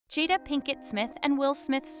Jada Pinkett Smith and Will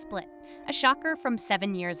Smith split, a shocker from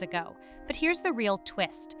 7 years ago. But here's the real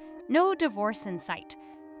twist. No divorce in sight.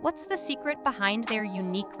 What's the secret behind their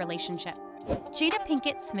unique relationship? Jada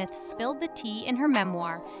Pinkett Smith spilled the tea in her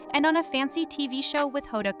memoir and on a fancy TV show with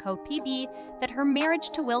Hoda Kotb that her marriage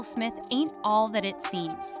to Will Smith ain't all that it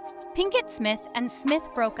seems. Pinkett Smith and Smith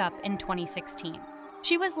broke up in 2016.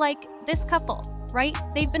 She was like, this couple, right?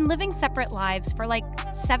 They've been living separate lives for like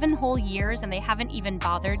 7 whole years and they haven't even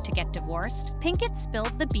bothered to get divorced. Pinkett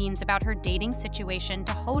spilled the beans about her dating situation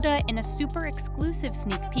to Hoda in a super exclusive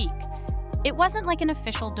sneak peek. It wasn't like an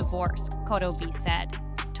official divorce, Kotb said.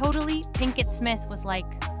 Totally, Pinkett Smith was like,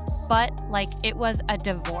 but like it was a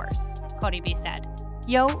divorce, Kotb said.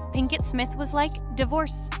 Yo, Pinkett Smith was like,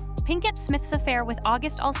 divorce. Pinkett Smith's affair with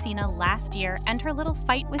August Alsina last year and her little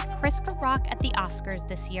fight with Chris Rock at the Oscars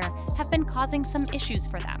this year have been causing some issues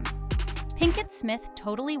for them. Pinkett Smith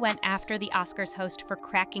totally went after the Oscars host for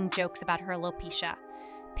cracking jokes about her alopecia.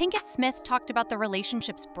 Pinkett Smith talked about the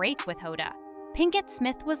relationship's break with Hoda. Pinkett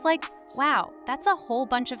Smith was like, wow, that's a whole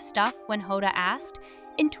bunch of stuff when Hoda asked.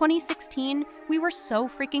 In 2016, we were so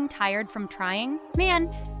freaking tired from trying. Man,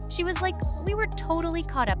 she was like, we were totally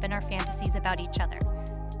caught up in our fantasies about each other.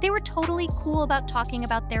 They were totally cool about talking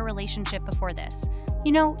about their relationship before this.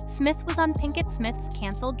 You know, Smith was on Pinkett Smith's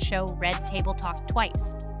canceled show Red Table Talk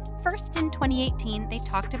twice. First in 2018, they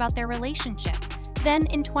talked about their relationship. Then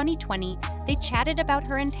in 2020, they chatted about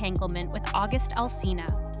her entanglement with August Alsina.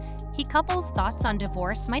 He couples thoughts on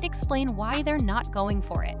divorce might explain why they're not going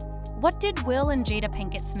for it. What did Will and Jada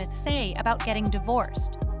Pinkett Smith say about getting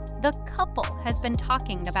divorced? The couple has been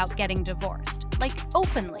talking about getting divorced, like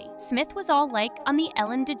openly. Smith was all like on the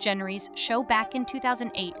Ellen DeGeneres show back in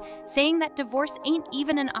 2008, saying that divorce ain't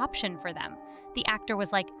even an option for them. The actor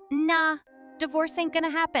was like, nah, divorce ain't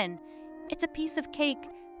gonna happen. It's a piece of cake.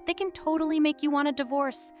 They can totally make you want a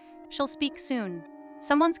divorce. She'll speak soon.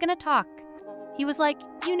 Someone's gonna talk. He was like,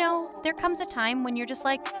 you know, there comes a time when you're just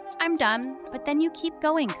like, I'm done, but then you keep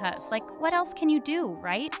going cause, like, what else can you do,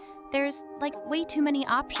 right? There's, like, way too many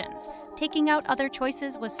options. Taking out other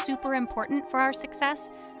choices was super important for our success.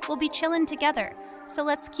 We'll be chillin' together, so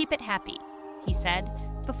let's keep it happy, he said.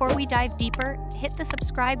 Before we dive deeper, hit the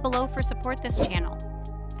subscribe below for support this channel.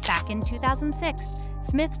 Back in 2006,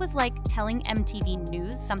 Smith was like telling MTV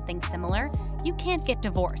News something similar. You can't get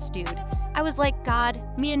divorced, dude. I was like, God,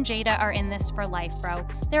 me and Jada are in this for life, bro.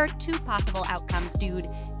 There are 2 possible outcomes, dude.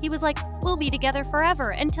 He was like, we'll be together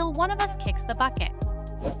forever until one of us kicks the bucket.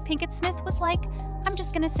 Pinkett Smith was like, I'm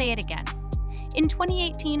just gonna say it again. In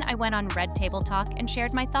 2018, I went on Red Table Talk and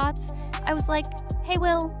shared my thoughts. I was like, hey,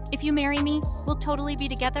 Will, if you marry me, we'll totally be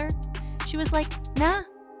together. She was like, nah,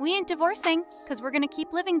 we ain't divorcing, because we're gonna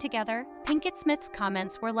keep living together. Pinkett Smith's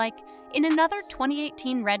comments were like, in another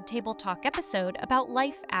 2018 Red Table Talk episode about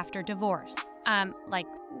life after divorce. Like,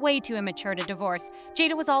 way too immature to divorce.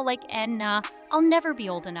 Jada was all like, nah, I'll never be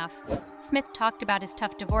old enough. Smith talked about his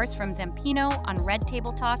tough divorce from Zampino on Red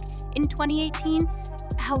Table Talk in 2018.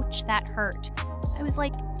 Ouch, that hurt. I was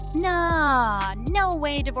like, nah, no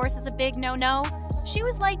way divorce is a big no-no. She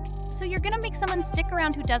was like, so you're gonna make someone stick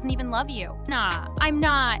around who doesn't even love you? Nah, I'm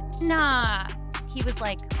not, nah. He was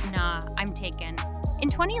like, nah, I'm taken. In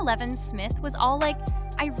 2011, Smith was all like,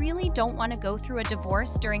 I really don't want to go through a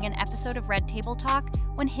divorce during an episode of Red Table Talk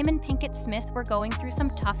when him and Pinkett Smith were going through some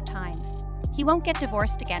tough times. He won't get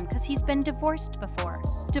divorced again because he's been divorced before.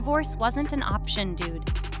 Divorce wasn't an option, dude.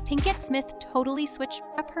 Pinkett Smith totally switched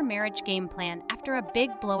up her marriage game plan after a big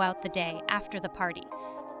blowout the day after the party.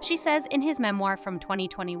 She says in his memoir from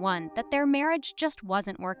 2021 that their marriage just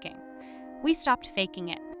wasn't working. We stopped faking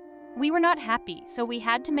it. We were not happy, so we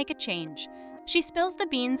had to make a change. She spills the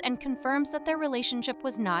beans and confirms that their relationship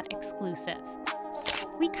was not exclusive.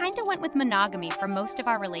 We kinda went with monogamy for most of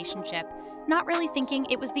our relationship, not really thinking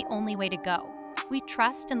it was the only way to go. We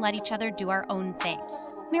trust and let each other do our own thing.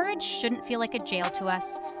 Marriage shouldn't feel like a jail to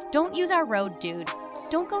us. Don't use our road, dude.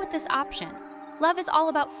 Don't go with this option. Love is all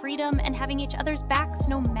about freedom and having each other's backs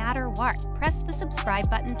no matter what. Press the subscribe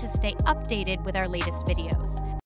button to stay updated with our latest videos.